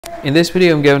In this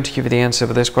video, I'm going to give you the answer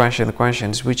for this question. The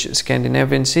question is, which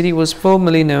Scandinavian city was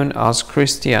formerly known as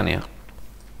Christiania?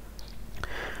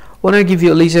 When I give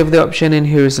you a list of the option, and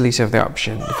here is a list of the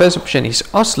option. The first option is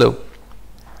Oslo.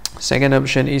 Second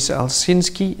option is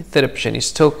Helsinki. Third option is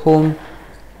Stockholm.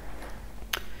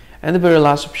 And the very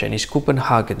last option is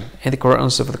Copenhagen. And the correct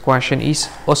answer for the question is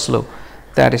Oslo.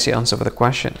 That is the answer for the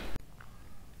question.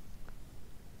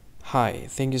 Hi,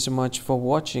 thank you so much for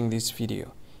watching this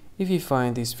video. If you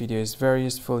find this video is very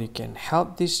useful, you can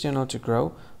help this channel to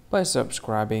grow by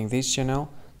subscribing this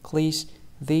channel. Please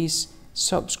this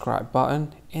subscribe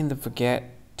button and don't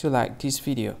forget to like this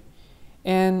video.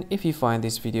 And if you find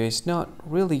this video is not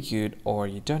really good, or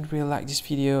you don't really like this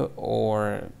video,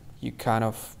 or you kind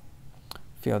of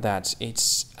feel that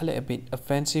it's a little bit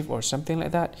offensive or something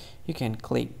like that, you can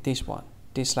click this one,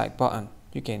 dislike button.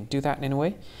 You can do that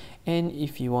anyway. And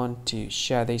if you want to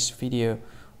share this video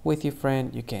with your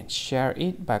friend, you can share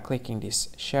it by clicking this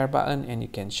share button, and you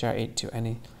can share it to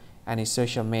any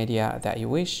social media that you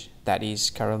wish that is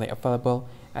currently available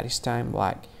at this time,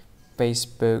 like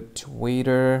Facebook,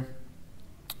 Twitter,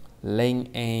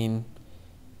 LinkedIn,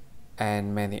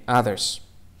 and many others,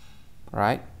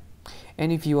 right?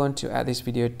 And if you want to add this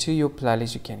video to your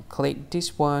playlist, you can click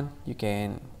this one. You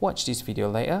can watch this video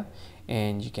later,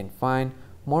 and you can find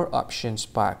more options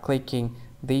by clicking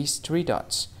these three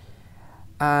dots.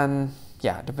 And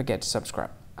yeah, don't forget to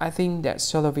subscribe. I think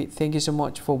that's all of it. Thank you so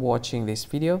much for watching this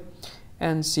video,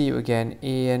 and see you again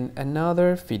in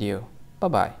another video. Bye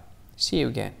bye. See you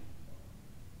again.